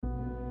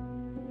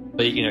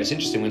But, it's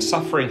interesting, when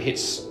suffering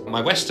hits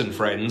my Western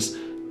friends,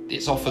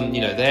 it's often,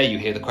 there you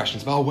hear the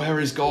questions of,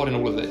 where is God in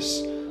all of this?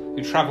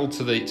 You travel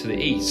to the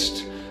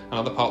East and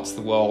other parts of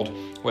the world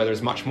where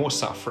there's much more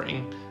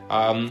suffering,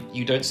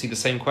 you don't see the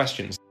same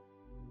questions.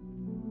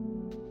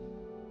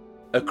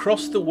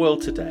 Across the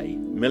world today,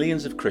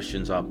 millions of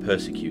Christians are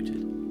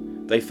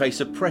persecuted. They face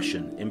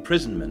oppression,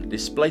 imprisonment,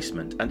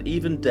 displacement, and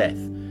even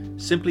death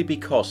simply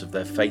because of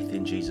their faith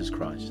in Jesus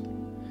Christ.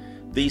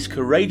 These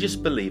courageous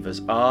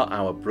believers are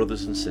our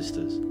brothers and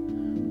sisters.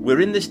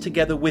 We're in this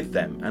together with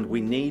them, and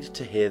we need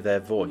to hear their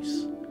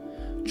voice.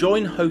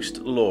 Join host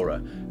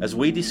Laura as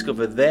we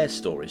discover their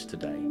stories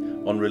today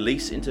on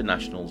Release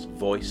International's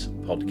Voice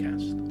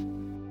podcast.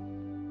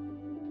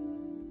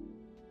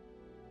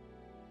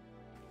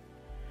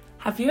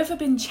 Have you ever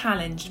been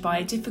challenged by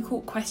a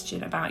difficult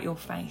question about your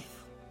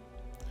faith?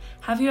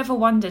 Have you ever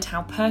wondered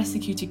how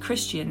persecuted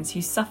Christians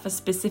who suffer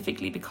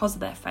specifically because of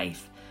their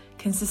faith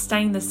can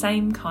sustain the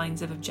same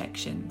kinds of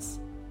objections?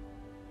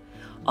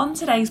 On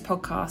today's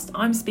podcast,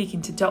 I'm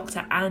speaking to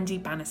Dr. Andy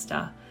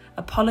Bannister,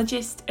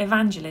 apologist,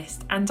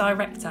 evangelist, and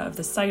director of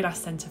the Solas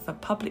Centre for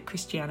Public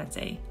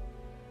Christianity.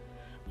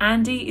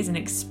 Andy is an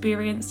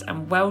experienced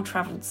and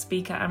well-travelled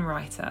speaker and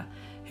writer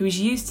who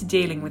is used to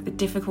dealing with the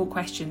difficult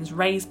questions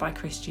raised by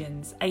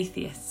Christians,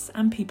 atheists,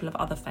 and people of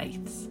other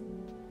faiths.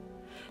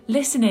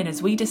 Listen in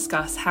as we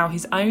discuss how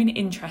his own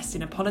interest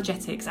in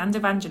apologetics and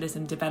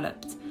evangelism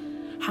developed,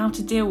 how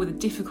to deal with the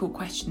difficult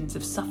questions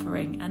of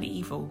suffering and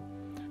evil,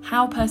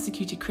 how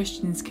persecuted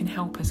Christians can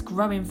help us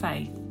grow in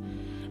faith,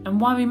 and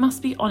why we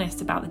must be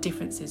honest about the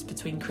differences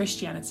between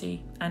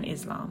Christianity and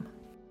Islam.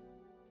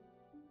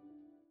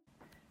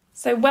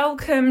 So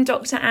welcome,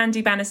 Dr.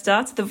 Andy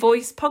Bannister, to the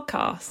Voice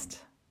podcast.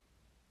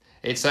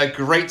 It's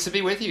great to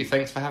be with you.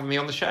 Thanks for having me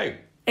on the show.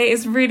 It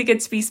is really good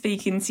to be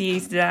speaking to you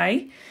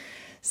today.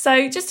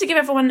 So just to give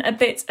everyone a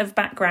bit of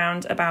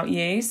background about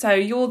you. So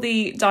you're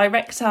the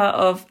director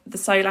of the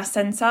Solas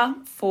Centre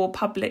for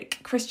Public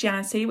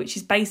Christianity, which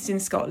is based in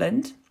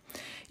Scotland.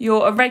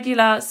 You're a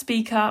regular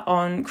speaker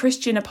on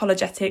Christian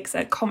apologetics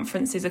at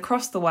conferences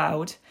across the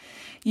world.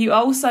 You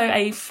are also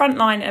a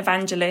frontline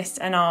evangelist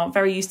and are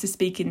very used to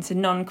speaking to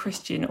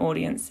non-Christian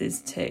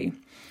audiences too.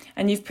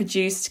 And you've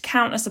produced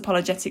countless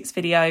apologetics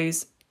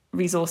videos,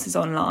 resources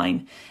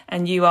online,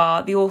 and you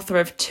are the author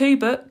of 2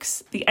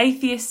 books, The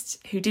Atheist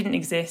Who Didn't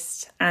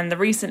Exist and the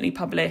recently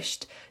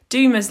published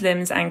Do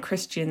Muslims and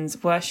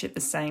Christians Worship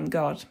the Same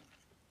God?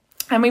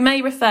 And we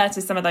may refer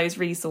to some of those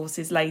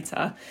resources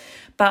later,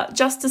 but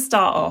just to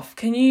start off,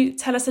 can you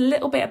tell us a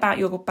little bit about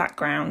your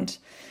background?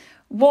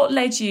 What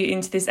led you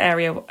into this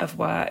area of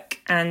work,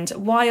 and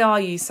why are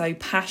you so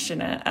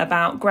passionate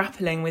about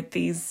grappling with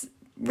these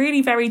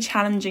really very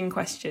challenging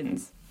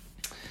questions?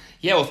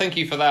 Yeah, well, thank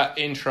you for that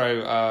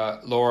intro,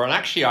 Laura. And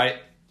actually,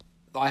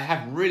 I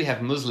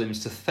have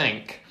Muslims to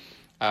thank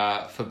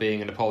for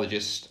being an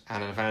apologist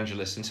and an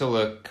evangelist. Until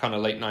the kind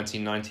of late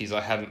 1990s, I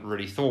hadn't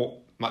really thought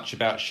much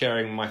about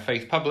sharing my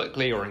faith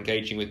publicly or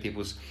engaging with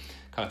people's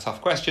kind of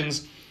tough questions.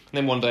 And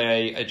then one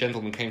day, a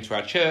gentleman came to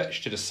our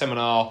church, did a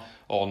seminar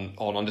on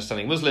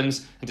understanding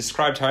Muslims, and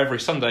described how every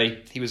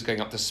Sunday he was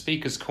going up to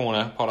Speaker's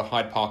Corner, part of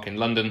Hyde Park in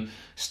London,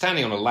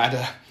 standing on a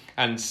ladder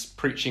and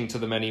preaching to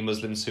the many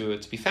Muslims who were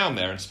to be found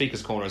there. And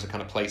Speaker's Corner is a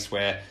kind of place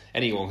where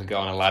anyone could go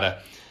on a ladder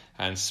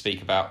and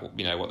speak about,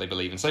 what they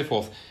believe and so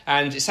forth.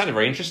 And it sounded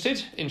very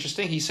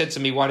interesting. He said to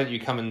me, "Why don't you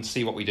come and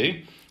see what we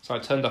do?" So I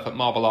turned up at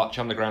Marble Arch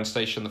Underground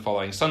Station the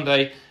following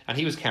Sunday, and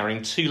he was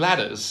carrying 2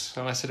 ladders.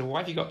 And I said, "Well, why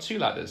have you got 2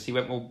 ladders?" He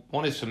went, "Well,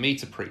 one is for me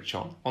to preach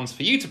on, one's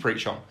for you to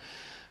preach on."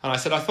 And I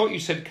said, "I thought you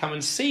said come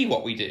and see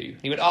what we do."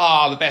 He went,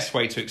 the best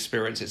way to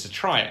experience it is to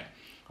try it.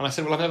 And I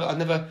said, "Well, I've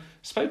never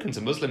spoken to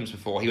Muslims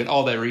before." He went,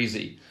 "They're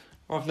easy."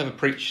 "Well, I've never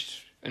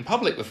preached in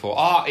public before."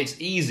 "It's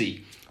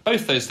easy."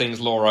 Both those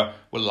things, Laura,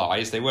 were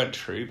lies. They weren't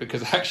true,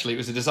 because actually it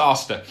was a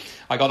disaster.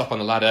 I got up on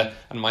the ladder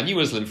and my new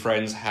Muslim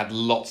friends had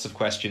lots of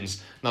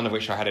questions, none of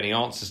which I had any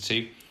answers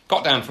to.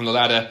 Got down from the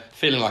ladder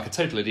feeling like a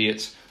total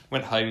idiot,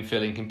 went home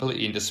feeling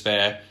completely in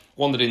despair,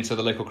 wandered into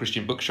the local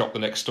Christian bookshop the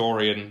next door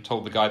and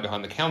told the guy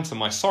behind the counter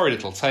my sorry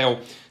little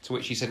tale, to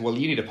which he said, "Well,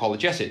 you need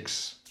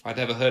apologetics." I'd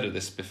never heard of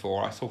this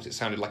before. I thought it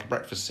sounded like a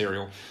breakfast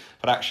cereal,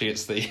 but actually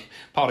it's the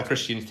part of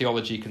Christian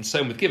theology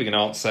concerned with giving an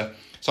answer.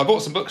 So I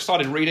bought some books,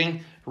 started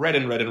reading, read,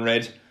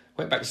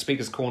 went back to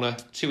Speaker's Corner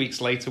 2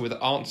 weeks later with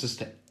answers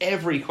to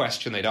every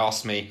question they'd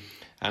asked me,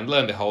 and lo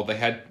and behold, they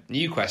had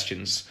new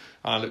questions,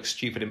 and I looked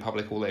stupid in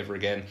public all over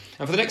again.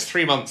 And for the next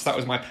 3 months, that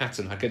was my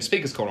pattern. I'd go to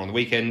Speaker's Corner on the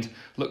weekend,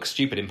 look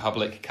stupid in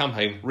public, come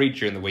home, read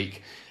during the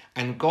week.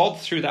 And God,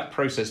 through that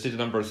process, did a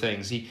number of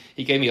things. He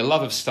gave me a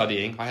love of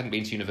studying. I hadn't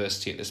been to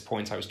university at this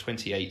point. I was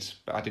 28,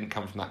 but I didn't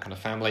come from that kind of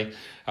family.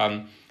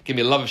 Gave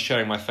me a love of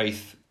sharing my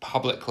faith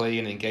publicly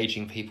and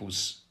engaging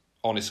people's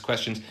honest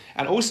questions.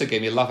 And also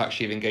gave me a love,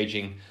 actually, of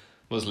engaging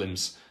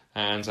Muslims.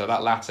 And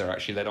that latter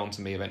actually led on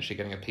to me eventually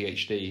getting a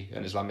PhD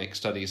in Islamic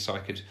studies, so I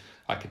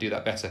could do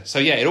that better. So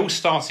yeah, it all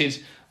started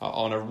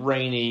on a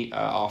rainy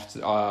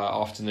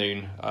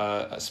afternoon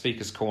at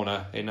Speaker's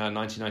Corner in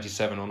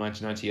 1997 or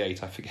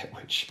 1998, I forget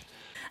which.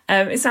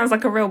 It sounds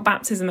like a real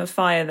baptism of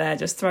fire there,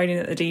 just thrown in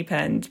at the deep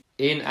end.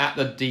 In at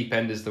the deep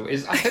end is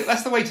I think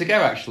that's the way to go,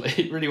 actually.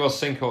 It really was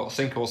sink or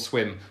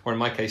swim, or in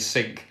my case,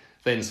 sink,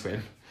 then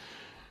swim.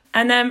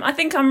 And I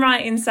think I'm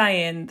right in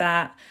saying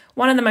that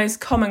one of the most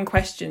common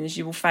questions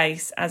you will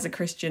face as a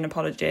Christian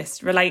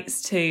apologist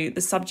relates to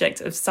the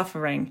subject of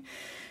suffering.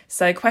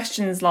 So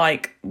questions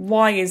like,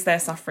 why is there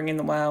suffering in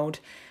the world?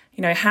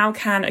 How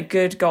can a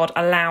good God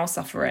allow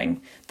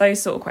suffering?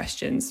 Those sort of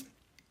questions.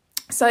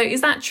 So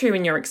is that true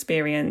in your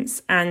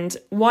experience? And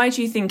why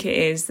do you think it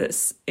is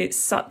that it's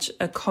such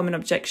a common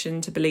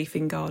objection to belief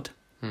in God?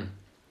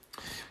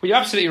 Well, you're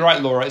absolutely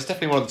right, Laura. It's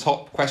definitely one of the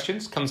top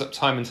questions, comes up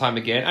time and time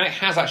again, and it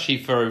has actually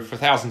for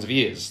thousands of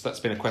years. That's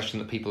been a question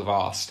that people have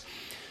asked.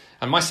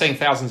 And my saying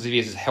thousands of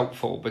years is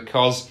helpful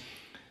because,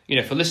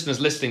 for listeners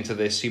listening to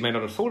this who may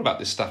not have thought about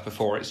this stuff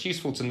before, it's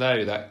useful to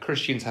know that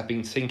Christians have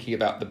been thinking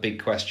about the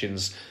big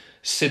questions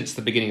since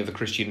the beginning of the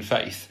Christian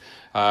faith.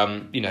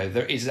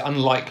 There is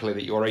unlikely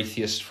that your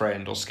atheist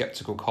friend or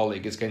skeptical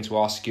colleague is going to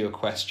ask you a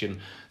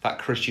question that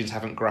Christians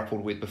haven't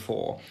grappled with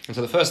before. And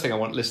so the first thing I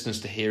want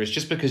listeners to hear is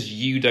just because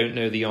you don't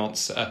know the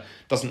answer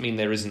doesn't mean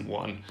there isn't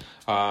one.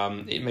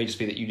 It may just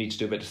be that you need to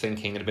do a bit of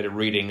thinking and a bit of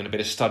reading and a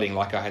bit of studying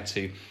like I had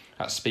to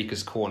at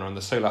Speaker's Corner, and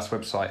the SOLAS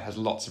website has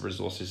lots of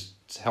resources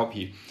to help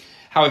you.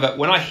 However,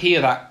 when I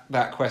hear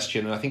that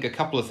question, and I think a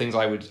couple of things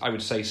I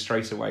would say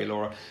straight away,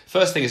 Laura.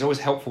 First thing, it's always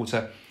helpful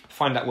to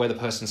find out where the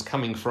person's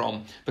coming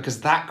from, because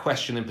that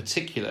question in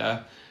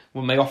particular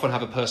may often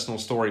have a personal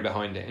story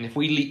behind it. And if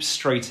we leap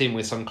straight in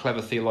with some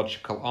clever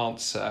theological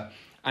answer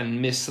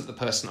and miss that the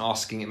person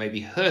asking it may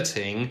be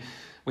hurting,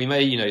 we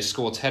may,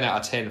 score 10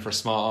 out of 10 for a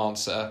smart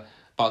answer,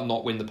 but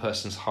not win the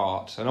person's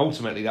heart. And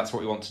ultimately, that's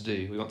what we want to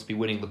do. We want to be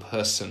winning the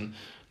person,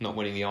 not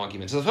winning the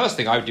argument. So the first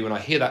thing I would do when I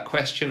hear that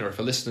question, or if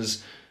a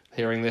listener's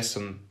hearing this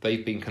and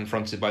they've been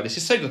confronted by this,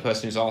 is say to the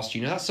person who's asked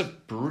you, that's a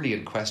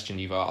brilliant question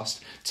you've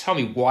asked. Tell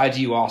me, why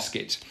do you ask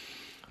it?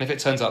 And if it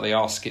turns out they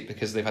ask it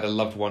because they've had a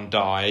loved one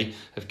die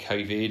of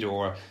COVID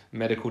or a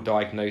medical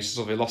diagnosis,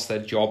 or they lost their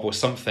job or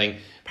something,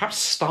 perhaps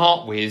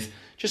start with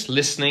just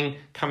listening,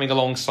 coming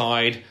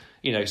alongside,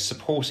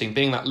 supporting,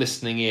 being that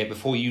listening ear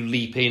before you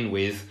leap in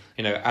with,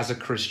 as a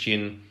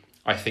Christian,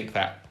 I think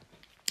that.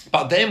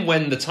 But then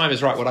when the time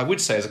is right, what I would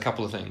say is a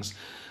couple of things.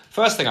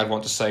 First thing I'd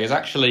want to say is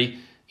actually,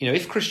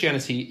 if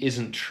Christianity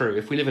isn't true,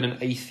 if we live in an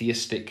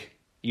atheistic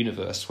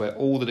universe where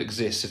all that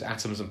exists is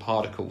atoms and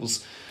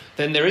particles,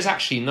 then there is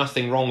actually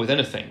nothing wrong with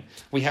anything.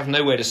 We have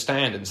nowhere to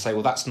stand and say,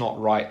 well, that's not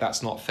right,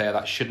 that's not fair,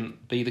 that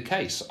shouldn't be the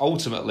case.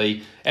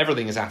 Ultimately,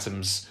 everything is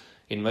atoms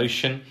in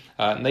motion.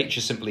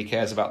 Nature simply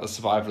cares about the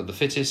survival of the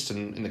fittest,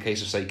 and in the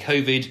case of, say,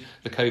 COVID,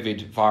 the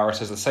COVID virus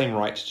has the same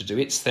right to do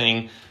its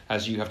thing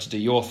as you have to do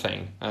your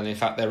thing. And in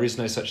fact, there is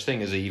no such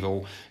thing as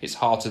evil. It's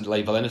hard to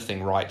label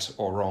anything right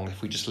or wrong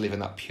if we just live in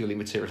that purely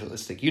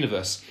materialistic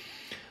universe.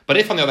 But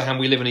if, on the other hand,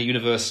 we live in a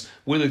universe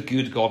with a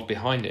good God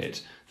behind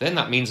it, then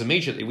that means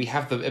immediately we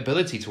have the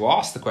ability to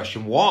ask the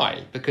question,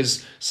 why?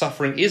 Because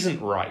suffering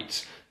isn't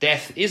right.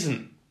 Death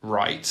isn't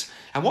right.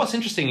 And what's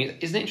interesting,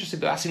 isn't it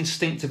interesting that that's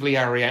instinctively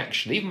our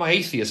reaction? Even my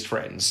atheist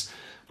friends,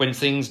 when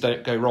things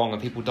don't go wrong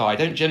and people die,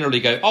 don't generally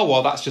go, oh,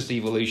 well, that's just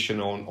evolution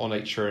or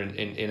nature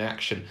in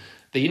action.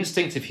 The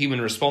instinctive human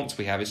response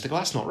we have is to go,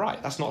 that's not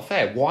right, that's not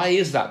fair. Why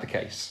is that the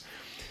case?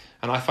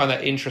 And I find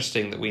that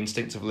interesting that we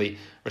instinctively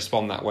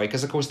respond that way,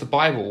 because, of course, the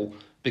Bible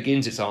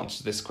begins its answer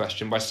to this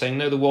question by saying,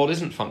 no, the world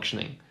isn't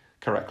functioning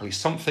correctly.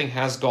 Something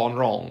has gone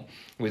wrong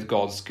with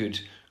God's good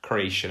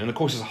creation. And, of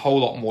course, there's a whole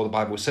lot more the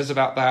Bible says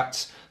about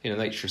that, the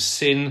nature of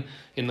sin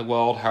in the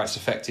world, how it's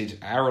affected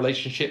our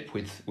relationship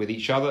with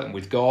each other and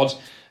with God,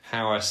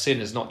 how our sin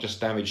has not just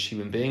damaged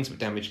human beings, but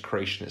damaged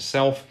creation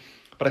itself.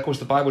 But, of course,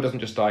 the Bible doesn't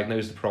just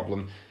diagnose the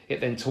problem.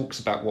 It then talks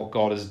about what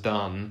God has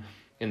done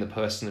in the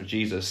person of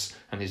Jesus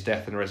and his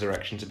death and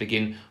resurrection to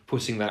begin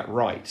putting that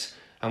right.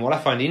 And what I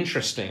find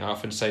interesting, I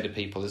often say to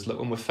people, is, look,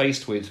 when we're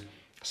faced with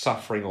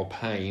suffering or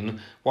pain,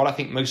 what I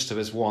think most of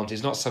us want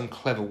is not some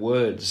clever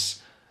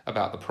words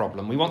about the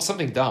problem. We want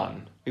something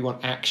done. We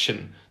want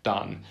action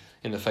done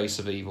in the face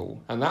of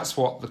evil. And that's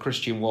what the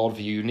Christian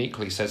worldview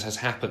uniquely says has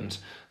happened,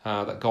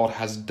 that God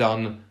has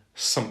done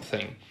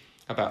something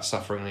about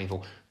suffering and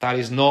evil. That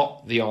is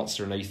not the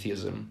answer in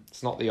atheism.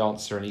 It's not the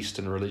answer in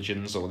Eastern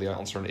religions or the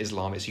answer in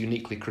Islam. It's a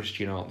uniquely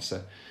Christian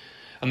answer.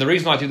 And the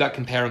reason I do that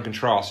compare and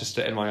contrast, just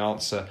to end my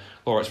answer,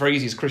 Laura, it's very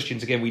easy as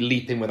Christians, again, we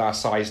leap in with our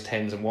size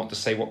 10s and want to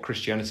say what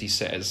Christianity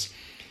says.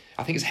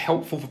 I think it's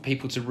helpful for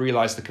people to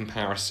realise the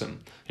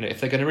comparison. If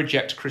they're going to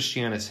reject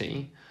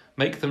Christianity,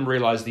 make them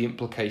realise the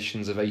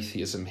implications of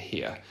atheism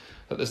here,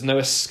 that there's no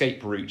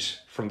escape route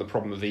from the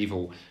problem of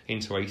evil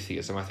into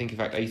atheism. I think, in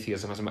fact,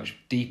 atheism has a much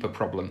deeper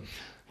problem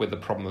with the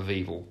problem of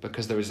evil,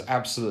 because there is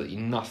absolutely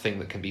nothing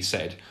that can be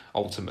said,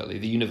 ultimately.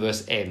 The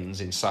universe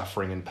ends in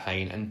suffering and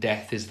pain, and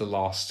death is the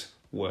last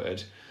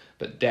word.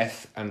 But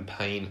death and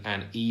pain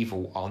and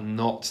evil are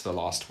not the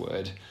last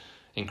word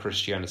in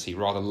Christianity.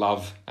 Rather,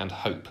 love and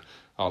hope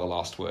are the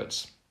last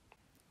words.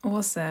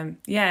 Awesome.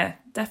 Yeah,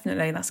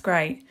 definitely. That's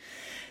great.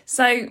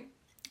 So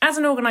As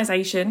an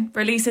organisation,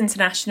 Release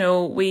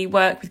International, we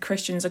work with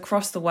Christians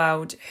across the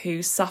world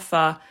who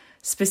suffer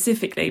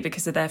specifically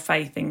because of their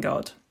faith in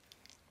God.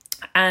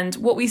 And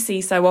what we see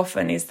so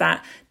often is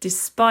that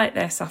despite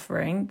their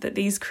suffering, that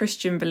these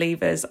Christian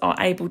believers are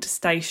able to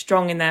stay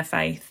strong in their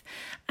faith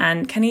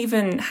and can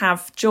even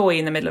have joy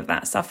in the middle of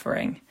that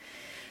suffering.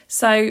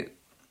 So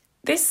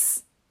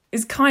this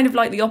is kind of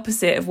like the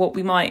opposite of what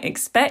we might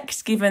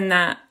expect, given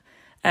that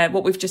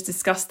what we've just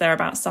discussed there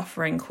about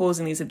suffering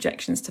causing these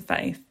objections to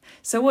faith.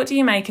 So what do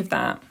you make of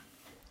that?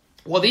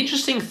 Well, the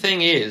interesting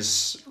thing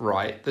is,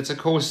 right, that of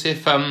course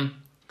if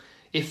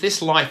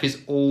this life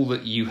is all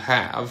that you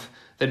have,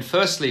 then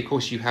firstly, of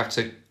course, you have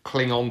to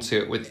cling on to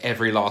it with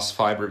every last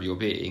fibre of your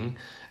being.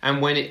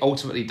 And when it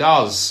ultimately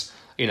does,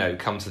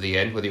 come to the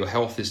end, whether your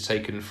health is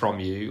taken from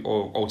you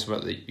or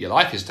ultimately your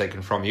life is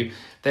taken from you,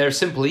 there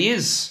simply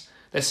is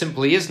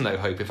no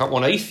hope. In fact,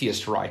 one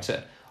atheist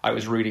writer I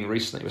was reading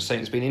recently was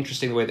saying it's been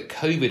interesting the way that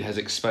COVID has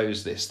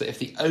exposed this, that if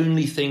the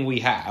only thing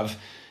we have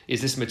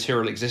is this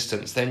material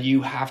existence, then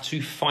you have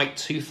to fight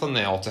tooth and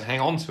nail to hang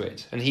on to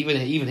it. And even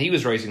he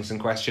was raising some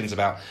questions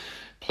about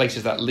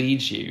places that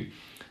leads you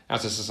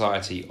as a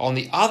society. On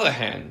the other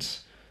hand,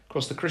 of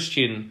course, the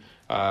Christian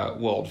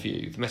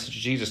worldview, the message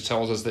of Jesus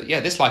tells us that,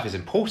 this life is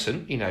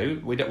important.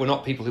 We're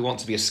not people who want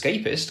to be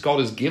escapist. God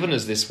has given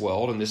us this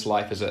world and this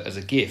life as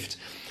a gift,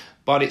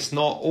 but it's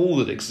not all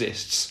that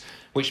exists.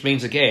 Which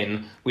means,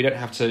 again, we don't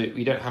have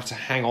to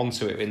hang on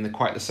to it in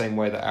quite the same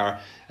way that our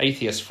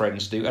atheist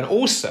friends do. And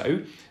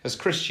also, as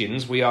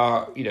Christians, we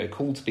are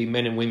called to be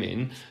men and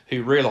women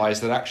who realise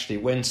that actually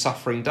when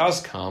suffering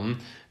does come,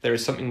 there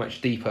is something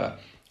much deeper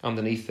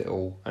underneath it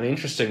all. And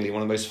interestingly,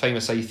 one of the most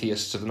famous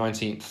atheists of the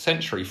 19th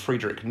century,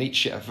 Friedrich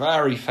Nietzsche, a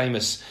very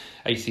famous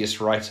atheist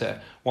writer,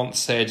 once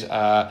said,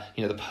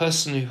 the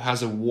person who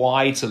has a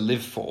why to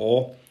live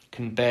for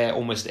can bear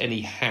almost any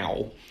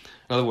how.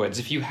 In other words,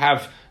 if you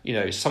have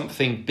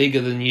something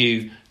bigger than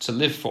you to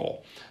live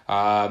for,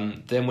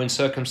 then when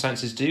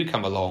circumstances do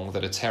come along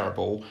that are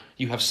terrible,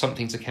 you have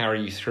something to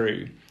carry you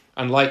through.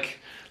 And like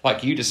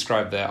you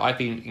described there, I've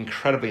been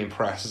incredibly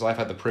impressed, as I've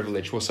had the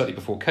privilege, well, certainly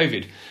before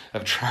COVID,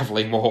 of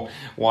travelling more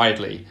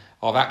widely.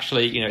 Of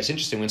actually, it's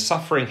interesting, when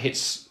suffering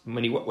hits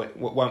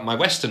my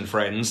Western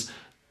friends,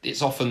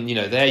 it's often,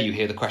 there you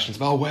hear the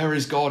questions of, where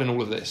is God in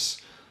all of this?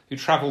 You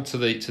travel to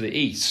the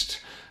East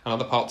and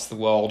other parts of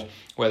the world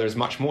where there's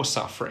much more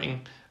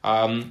suffering,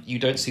 you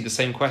don't see the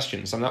same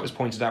questions. And that was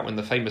pointed out when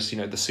the famous, the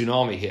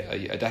tsunami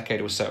hit a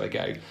decade or so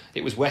ago.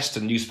 It was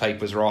Western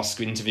newspapers were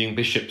interviewing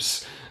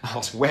bishops,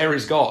 asked, where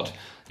is God?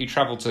 You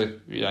travel to,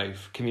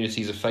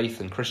 communities of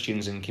faith and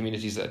Christians in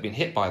communities that had been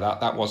hit by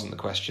that. That wasn't the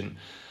question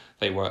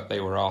they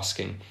were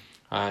asking.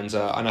 And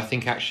I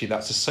think actually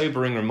that's a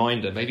sobering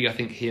reminder. Maybe I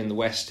think here in the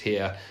West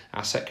here,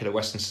 our secular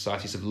Western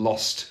societies have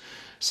lost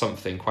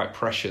something quite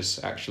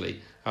precious,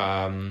 actually.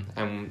 And,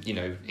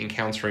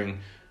 encountering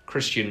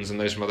Christians and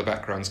those from other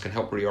backgrounds can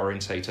help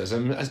reorientate us,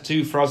 and as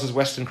do for us as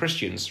Western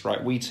Christians,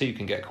 right? We too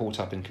can get caught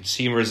up in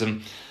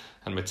consumerism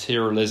and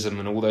materialism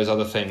and all those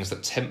other things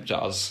that tempt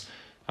us.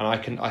 And I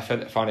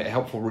find it a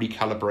helpful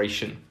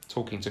recalibration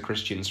talking to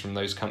Christians from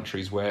those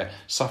countries where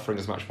suffering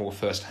is much more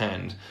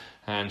first-hand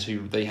and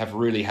who they have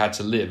really had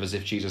to live as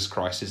if Jesus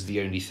Christ is the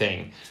only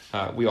thing.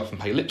 We often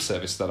pay lip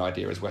service to that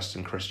idea as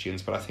Western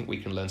Christians, but I think we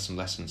can learn some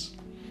lessons.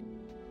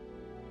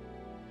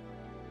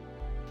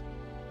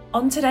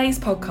 On today's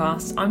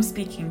podcast, I'm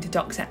speaking to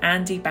Dr.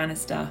 Andy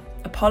Bannister,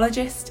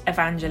 apologist,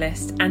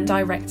 evangelist, and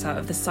director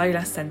of the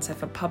Solas Centre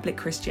for Public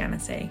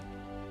Christianity.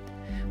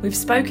 We've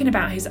spoken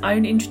about his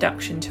own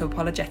introduction to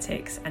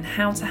apologetics and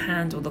how to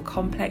handle the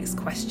complex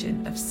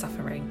question of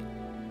suffering.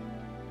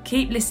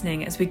 Keep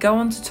listening as we go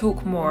on to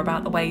talk more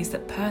about the ways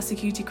that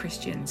persecuted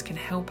Christians can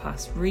help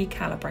us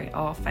recalibrate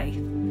our faith,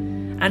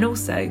 and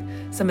also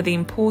some of the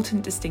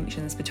important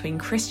distinctions between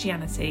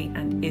Christianity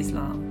and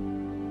Islam.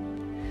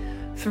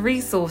 For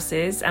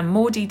resources and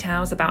more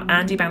details about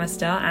Andy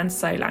Bannister and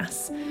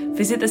Solas,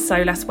 visit the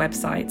Solas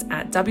website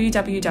at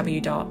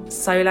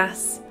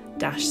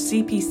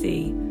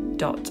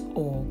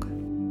www.solas-cpc.org.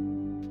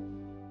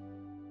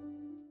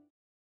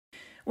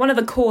 One of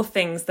the core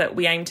things that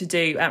we aim to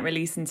do at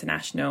Release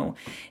International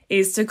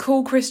is to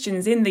call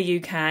Christians in the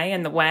UK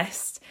and the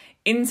West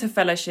into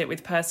fellowship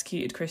with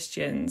persecuted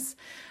Christians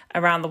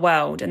around the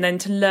world, and then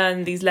to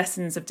learn these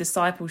lessons of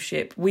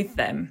discipleship with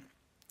them.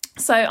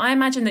 So I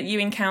imagine that you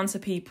encounter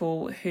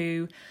people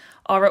who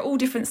are at all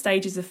different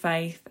stages of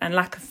faith and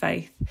lack of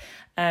faith,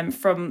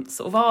 from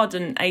sort of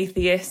ardent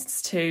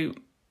atheists to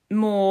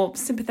more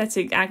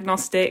sympathetic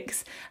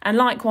agnostics, and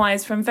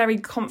likewise from very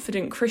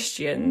confident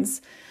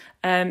Christians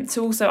to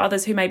also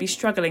others who may be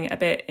struggling a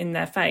bit in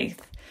their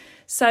faith.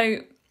 So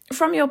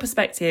from your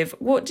perspective,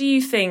 what do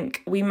you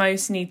think we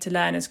most need to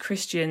learn as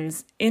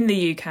Christians in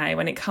the UK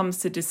when it comes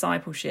to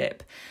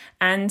discipleship?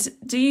 And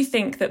do you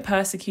think that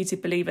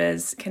persecuted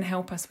believers can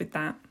help us with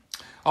that?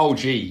 Oh,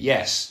 gee,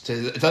 yes.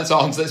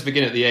 Let's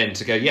begin at the end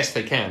to go, yes,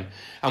 they can.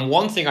 And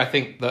one thing I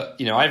think that,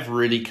 I've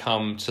really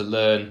come to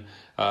learn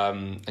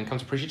and come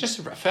to appreciate just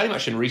fairly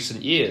much in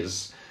recent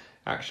years,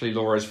 actually,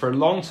 Laura, is for a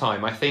long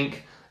time, I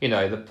think,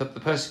 the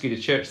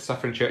persecuted church, the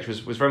suffering church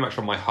was very much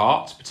on my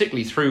heart,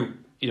 particularly through,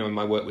 in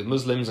my work with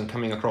Muslims and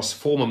coming across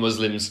former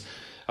Muslims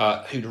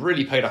who'd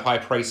really paid a high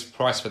price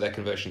for their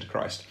conversion to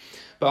Christ.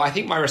 But I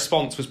think my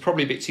response was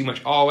probably a bit too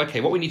much,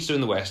 what we need to do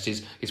in the West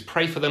is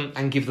pray for them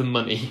and give them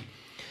money.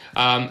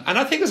 And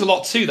I think there's a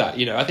lot to that.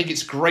 I think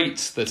it's great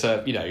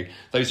that,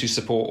 those who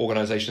support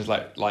organisations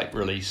like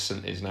Release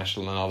and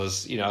International and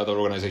others, other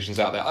organisations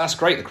out there, that's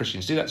great that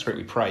Christians do that, it's great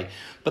we pray.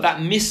 But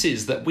that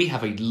misses that we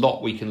have a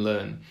lot we can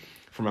learn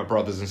from our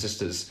brothers and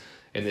sisters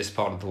in this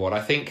part of the world.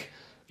 I think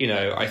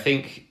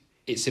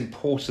it's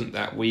important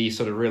that we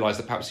sort of realise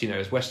that perhaps,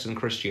 as Western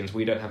Christians,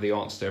 we don't have the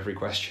answer to every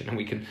question, and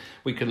we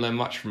can learn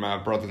much from our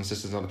brothers and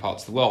sisters in other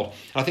parts of the world.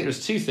 And I think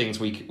there's two things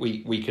we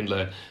can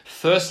learn.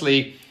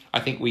 Firstly,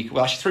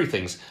 three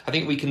things. I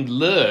think we can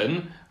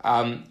learn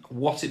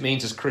what it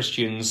means as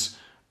Christians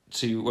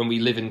when we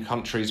live in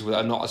countries that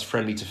are not as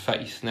friendly to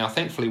faith. Now,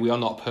 thankfully, we are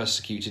not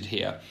persecuted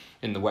here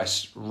in the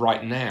West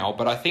right now,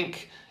 but I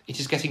think it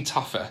is getting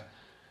tougher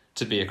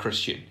to be a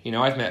Christian.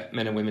 I've met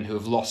men and women who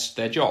have lost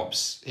their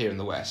jobs here in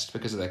the West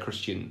because of the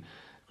Christian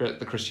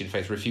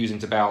faith, refusing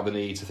to bow the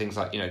knee to things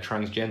like,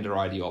 transgender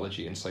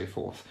ideology and so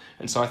forth.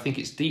 And so I think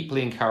it's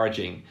deeply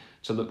encouraging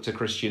to look to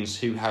Christians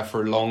who have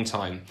for a long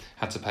time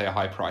had to pay a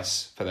high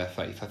price for their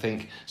faith. I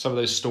think some of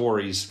those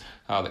stories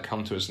that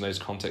come to us in those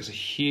contexts are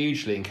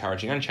hugely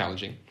encouraging and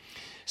challenging.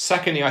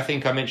 Secondly, I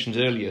think I mentioned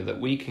earlier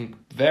that we can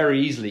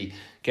very easily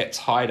get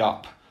tied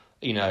up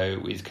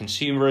with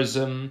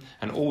consumerism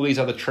and all these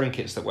other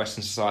trinkets that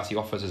Western society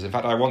offers us. In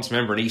fact, I once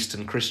remember an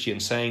Eastern Christian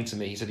saying to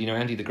me, he said,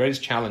 Andy, the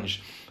greatest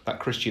challenge that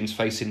Christians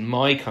face in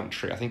my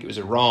country, I think it was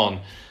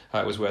Iran,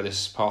 was where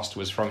this pastor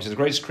was from. He said, the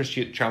greatest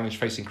Christian challenge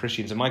facing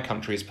Christians in my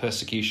country is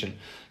persecution.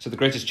 So the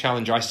greatest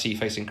challenge I see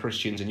facing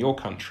Christians in your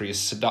country is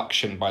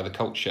seduction by the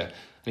culture. And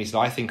he said,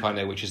 I think I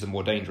know which is the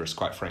more dangerous,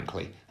 quite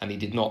frankly. And he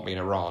did not mean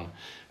Iran,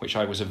 which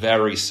was a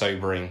very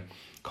sobering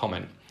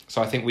comment.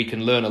 So I think we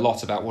can learn a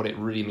lot about what it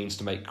really means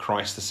to make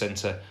Christ the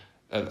centre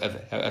of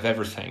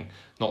everything,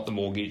 not the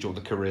mortgage or the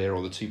career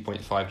or the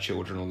 2.5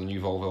 children or the new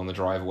Volvo on the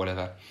drive or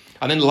whatever.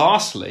 And then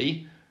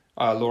lastly,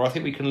 Laura, I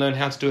think we can learn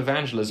how to do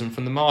evangelism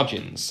from the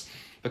margins.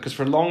 Because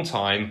for a long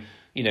time,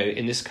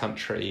 in this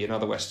country, in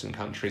other Western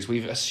countries,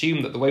 we've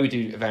assumed that the way we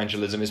do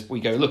evangelism is we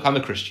go, look, I'm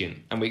a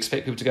Christian. And we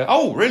expect people to go,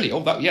 oh, really?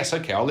 Oh, yes,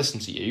 okay, I'll listen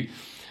to you.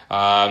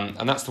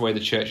 And that's the way the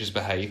church has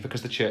behaved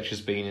because the church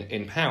has been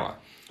in power.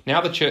 Now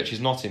the church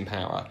is not in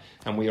power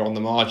and we are on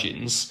the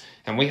margins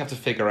and we have to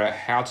figure out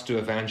how to do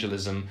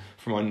evangelism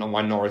from a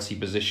minority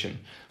position.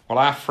 Well,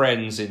 our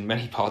friends in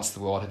many parts of the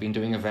world have been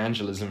doing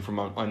evangelism from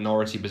a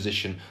minority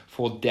position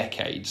for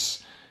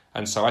decades.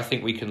 And so I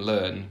think we can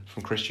learn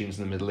from Christians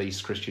in the Middle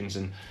East, Christians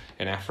in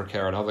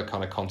Africa and other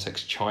kind of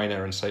contexts,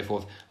 China and so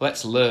forth.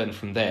 Let's learn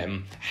from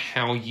them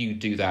how you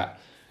do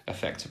that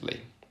effectively.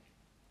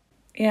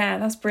 Yeah,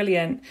 that's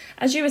brilliant.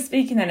 As you were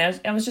speaking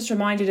then, I was just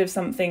reminded of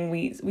something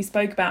we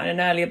spoke about in an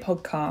earlier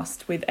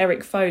podcast with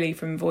Eric Foley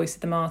from Voice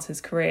of the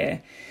Martyrs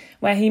Career,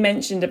 where he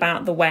mentioned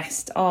about the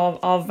West.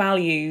 Our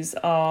values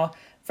are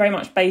very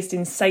much based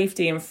in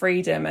safety and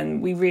freedom,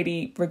 and we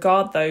really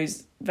regard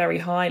those very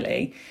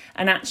highly.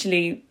 And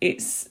actually,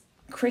 it's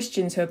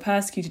Christians who are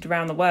persecuted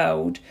around the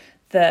world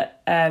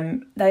that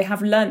they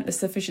have learnt the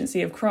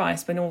sufficiency of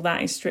Christ when all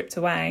that is stripped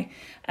away.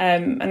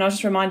 And I was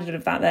just reminded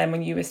of that then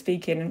when you were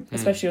speaking,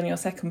 especially on your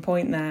second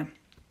point there.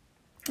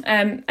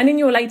 And in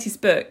your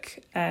latest book,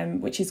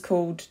 which is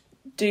called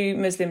Do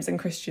Muslims and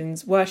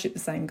Christians Worship the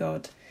Same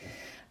God?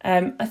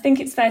 I think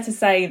it's fair to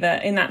say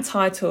that in that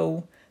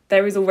title,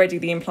 there is already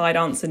the implied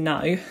answer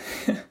no.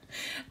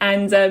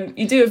 And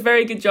you do a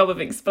very good job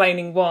of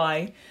explaining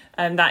why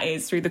that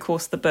is through the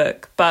course of the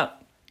book. But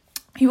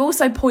you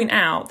also point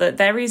out that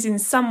there is in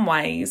some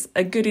ways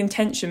a good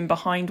intention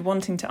behind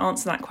wanting to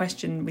answer that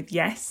question with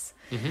yes.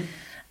 Mm-hmm.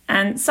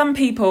 And some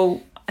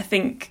people, I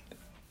think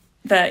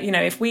that,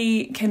 if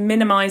we can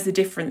minimise the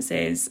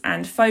differences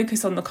and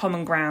focus on the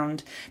common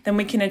ground, then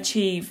we can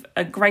achieve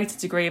a greater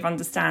degree of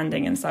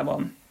understanding and so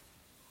on.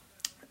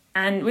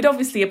 And we'd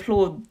obviously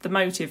applaud the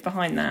motive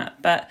behind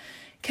that, but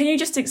can you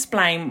just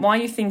explain why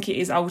you think it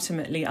is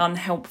ultimately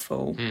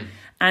unhelpful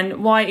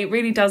and why it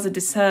really does a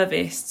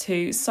disservice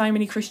to so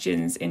many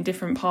Christians in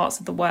different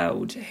parts of the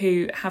world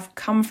who have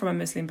come from a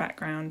Muslim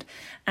background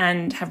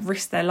and have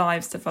risked their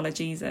lives to follow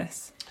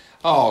Jesus?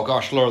 Oh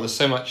gosh, Laura, there's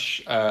so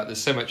much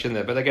in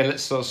there. But again,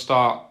 let's sort of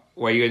start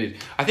where you ended.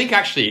 I think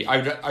actually, I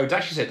would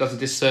actually say it does a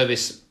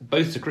disservice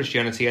both to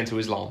Christianity and to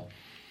Islam.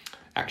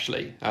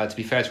 Actually, to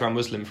be fair to our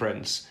Muslim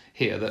friends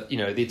here, that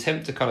the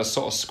attempt to kind of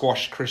sort of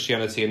squash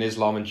Christianity and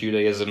Islam and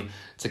Judaism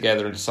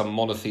together into some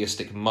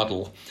monotheistic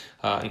muddle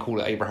and call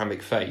it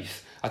Abrahamic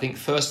faith, I think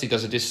firstly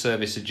does a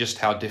disservice to just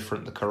how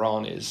different the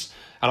Quran is.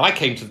 And I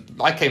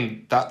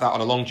came that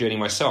on a long journey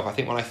myself. I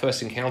think when I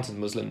first encountered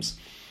Muslims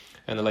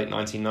in the late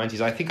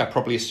 1990s, I think I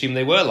probably assumed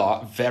they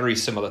were very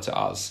similar to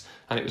us.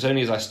 And it was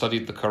only as I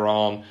studied the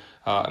Quran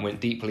and went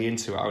deeply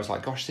into it, I was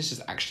like, gosh, this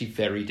is actually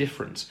very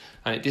different.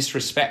 And it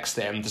disrespects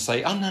them to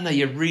say, oh, no,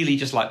 you're really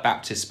just like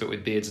Baptists, but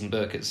with beards and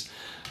burqas.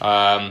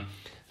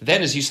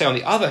 Then, as you say, on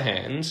the other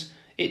hand,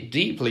 it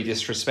deeply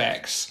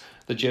disrespects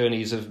the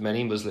journeys of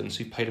many Muslims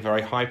who paid a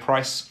very high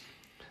price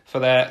for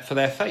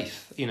their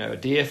faith. You know, a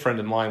dear friend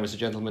of mine was a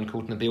gentleman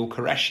called Nabil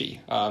Qureshi,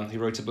 who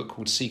wrote a book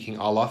called Seeking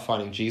Allah,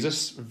 Finding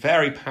Jesus.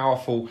 Very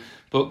powerful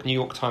book, New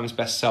York Times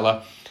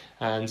bestseller.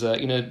 And,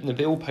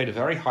 Nabil paid a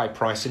very high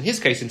price, in his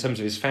case, in terms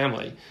of his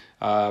family,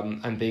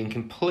 and being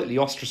completely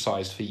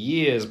ostracized for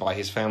years by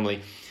his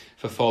family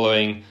for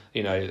following,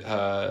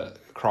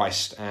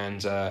 Christ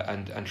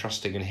and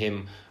trusting in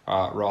him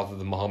rather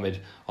than Muhammad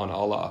on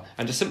Allah.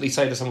 And to simply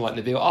say to someone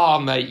like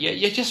Nabil, mate,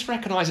 you just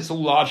recognise it's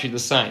all largely the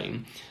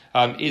same,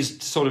 is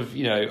to sort of,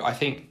 I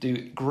think,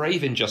 do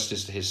grave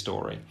injustice to his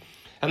story.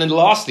 And then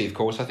lastly, of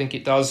course, I think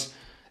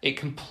it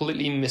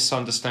completely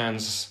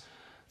misunderstands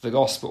the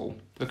gospel,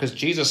 because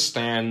Jesus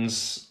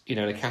stands, in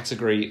a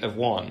category of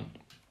one.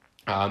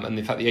 And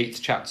in fact, the 8th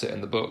chapter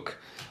in the book,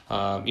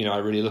 I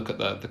really look at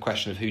the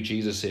question of who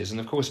Jesus is. And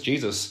of course,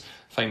 Jesus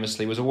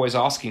famously was always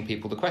asking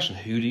people the question,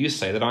 who do you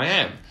say that I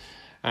am?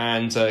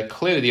 And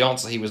clearly the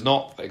answer he was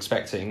not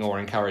expecting or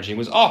encouraging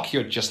was,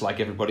 you're just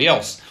like everybody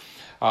else.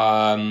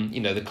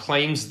 The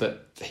claims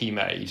that he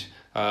made,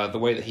 the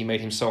way that he made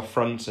himself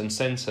front and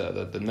centre,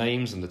 the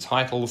names and the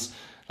titles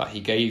that he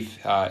gave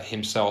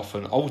himself,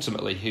 and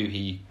ultimately who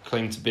he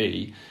claimed to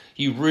be,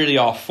 you really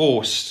are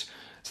forced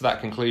to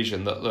that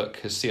conclusion that, look,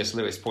 as C.S.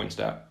 Lewis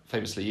pointed out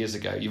famously years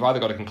ago, you've either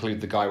got to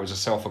conclude the guy was a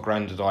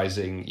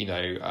self-aggrandizing,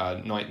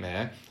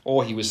 nightmare,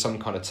 or he was some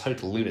kind of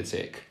total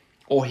lunatic,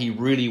 or he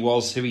really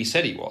was who he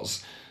said he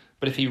was.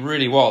 But if he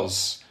really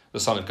was the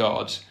Son of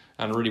God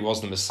and really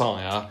was the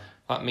Messiah,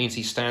 that means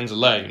he stands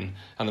alone.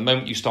 And the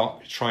moment you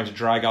start trying to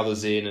drag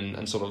others in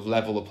and sort of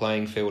level the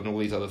playing field and all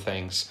these other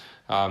things,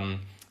 then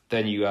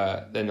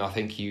I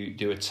think you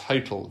do a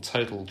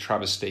total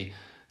travesty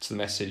to the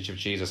message of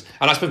Jesus.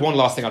 And I suppose one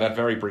last thing I'd add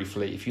very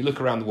briefly, if you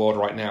look around the world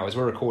right now, as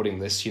we're recording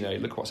this,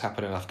 look what's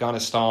happening in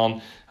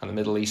Afghanistan and the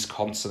Middle East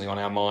constantly on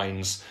our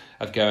minds,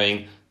 of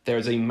going, there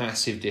is a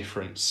massive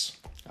difference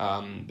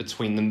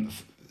between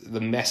the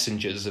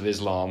messengers of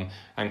Islam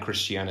and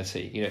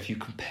Christianity. If you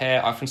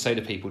compare, I often say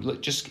to people,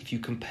 look, just if you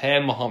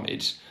compare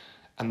Muhammad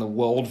and the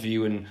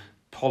worldview and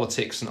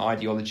politics and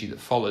ideology that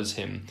follows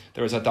him,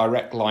 there is a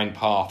direct line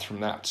path from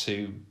that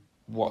to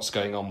what's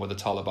going on with the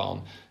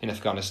Taliban in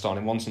Afghanistan.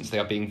 In one sense, they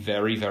are being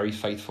very, very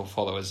faithful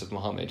followers of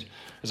Muhammad.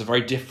 There's a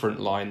very different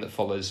line that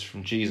follows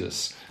from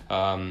Jesus,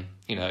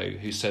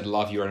 who said,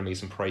 love your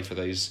enemies and pray for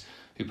those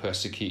who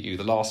persecute you.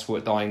 The last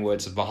dying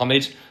words of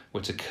Muhammad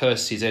were to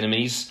curse his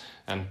enemies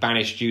and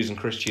banish Jews and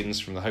Christians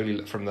from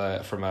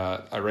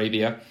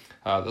Arabia.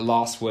 The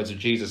last words of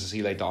Jesus as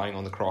he lay dying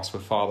on the cross were,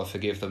 Father,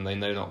 forgive them, they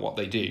know not what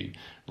they do.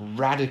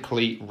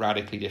 Radically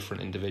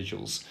different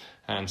individuals.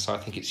 And so I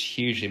think it's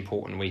hugely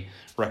important we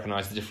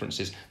recognise the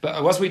differences.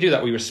 But as we do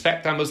that, we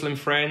respect our Muslim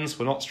friends.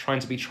 We're not trying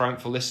to be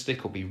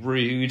triumphalistic or be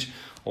rude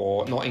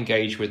or not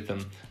engage with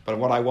them. But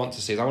what I want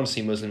to see is I want to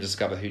see Muslims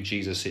discover who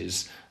Jesus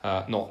is,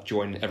 not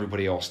join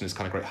everybody else in this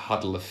kind of great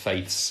huddle of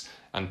faiths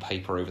and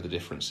paper over the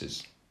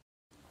differences.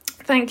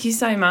 Thank you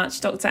so much,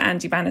 Dr.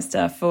 Andy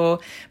Bannister, for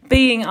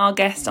being our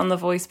guest on the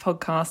Voice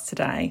podcast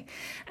today.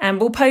 And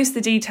we'll post the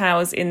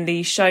details in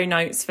the show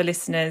notes for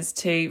listeners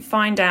to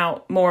find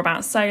out more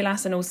about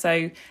SOLAS and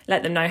also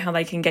let them know how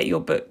they can get your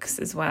books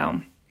as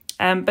well.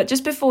 But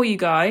just before you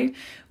go,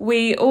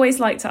 we always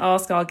like to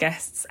ask our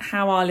guests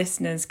how our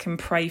listeners can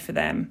pray for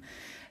them.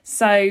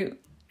 So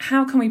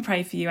how can we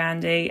pray for you,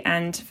 Andy,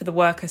 and for the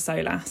work of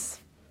SOLAS?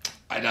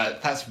 I know,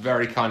 that's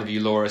very kind of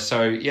you, Laura.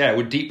 So,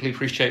 would deeply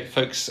appreciate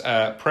folks'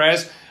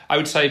 prayers. I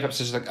would say perhaps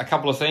just a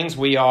couple of things.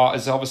 We are,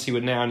 as obviously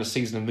we're now in a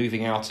season of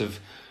moving out of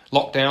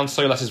lockdown.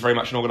 SOLAS is very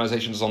much an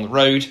organisation that's on the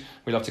road.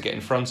 We love to get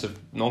in front of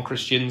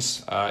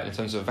non-Christians in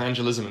terms of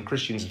evangelism and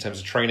Christians in terms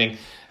of training.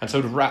 And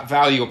so to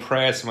value your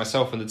prayers for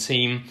myself and the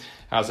team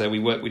as we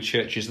work with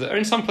churches that are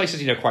in some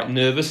places, quite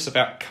nervous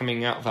about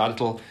coming out of our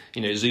little,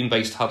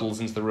 Zoom-based huddles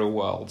into the real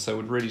world. So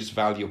would really just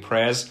value your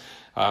prayers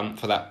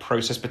for that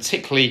process,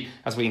 particularly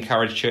as we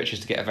encourage churches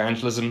to get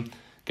evangelism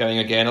going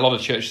again. A lot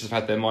of churches have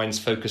had their minds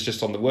focused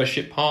just on the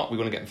worship part. We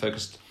want to get them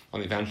focused on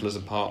the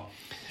evangelism part.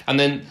 And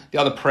then the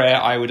other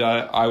prayer I would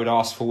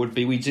ask for would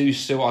be, we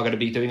still are going to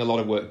be doing a lot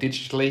of work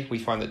digitally. We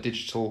find that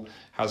digital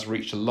has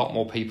reached a lot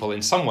more people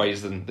in some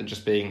ways than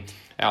just being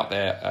out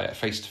there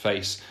face to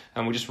face.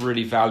 And we just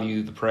really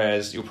value your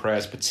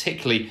prayers,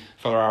 particularly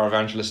for our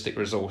evangelistic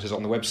resources.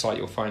 On the website,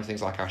 you'll find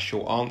things like our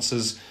short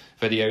answers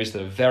videos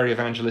that are very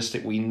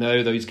evangelistic. We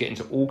know those get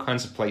into all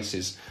kinds of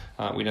places.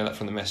 We know that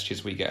from the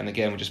messages we get. And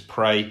again, we just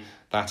pray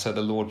that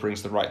the Lord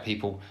brings the right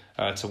people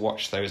to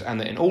watch those. And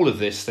that in all of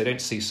this, they don't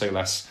see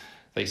SOLAS,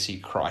 they see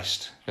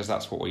Christ, because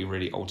that's what we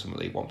really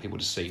ultimately want people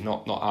to see,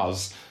 not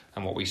us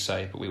and what we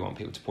say, but we want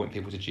people to point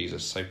people to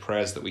Jesus. So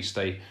prayers that we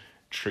stay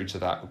true to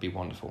that would be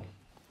wonderful.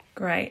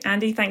 Great.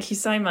 Andy, thank you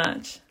so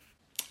much.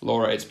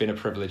 Laura, it's been a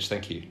privilege.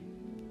 Thank you.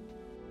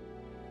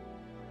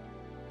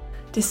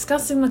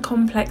 Discussing the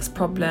complex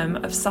problem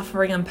of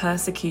suffering and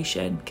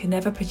persecution can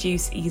never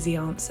produce easy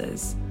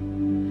answers.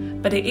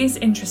 But it is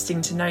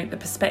interesting to note the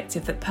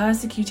perspective that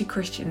persecuted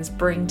Christians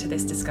bring to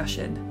this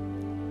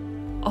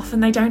discussion.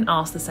 Often they don't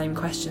ask the same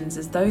questions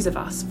as those of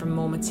us from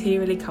more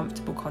materially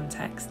comfortable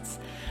contexts,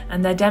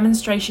 and their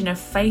demonstration of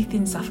faith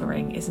in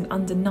suffering is an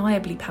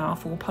undeniably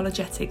powerful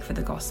apologetic for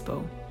the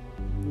gospel.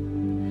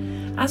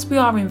 As we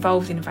are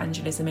involved in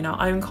evangelism in our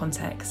own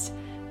context,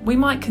 we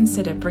might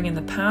consider bringing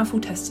the powerful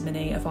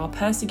testimony of our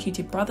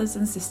persecuted brothers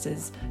and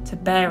sisters to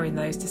bear in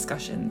those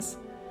discussions.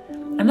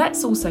 And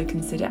let's also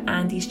consider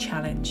Andy's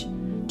challenge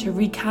to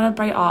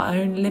recalibrate our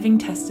own living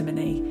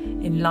testimony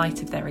in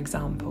light of their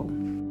example.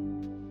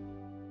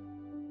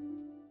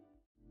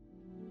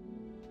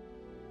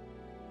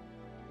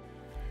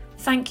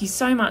 Thank you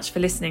so much for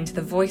listening to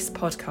the Voice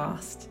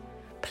podcast.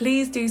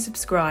 Please do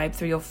subscribe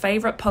through your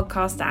favourite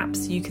podcast app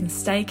so you can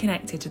stay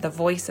connected to the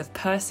voice of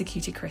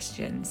persecuted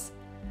Christians.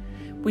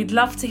 We'd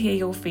love to hear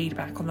your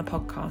feedback on the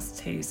podcast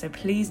too, so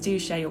please do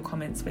share your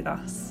comments with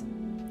us.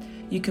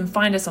 You can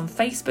find us on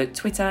Facebook,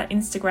 Twitter,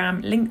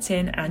 Instagram,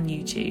 LinkedIn and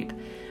YouTube.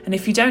 And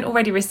if you don't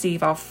already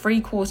receive our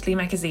free quarterly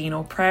magazine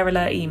or prayer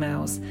alert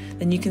emails,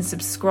 then you can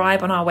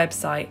subscribe on our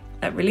website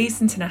at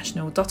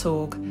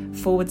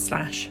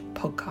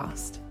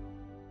releaseinternational.org/podcast.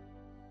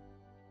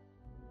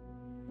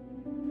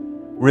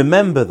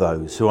 Remember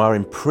those who are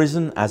in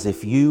prison as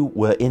if you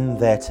were in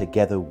there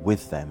together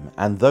with them,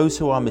 and those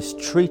who are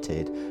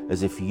mistreated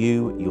as if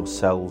you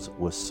yourselves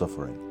were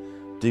suffering.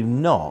 Do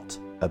not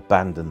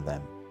abandon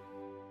them.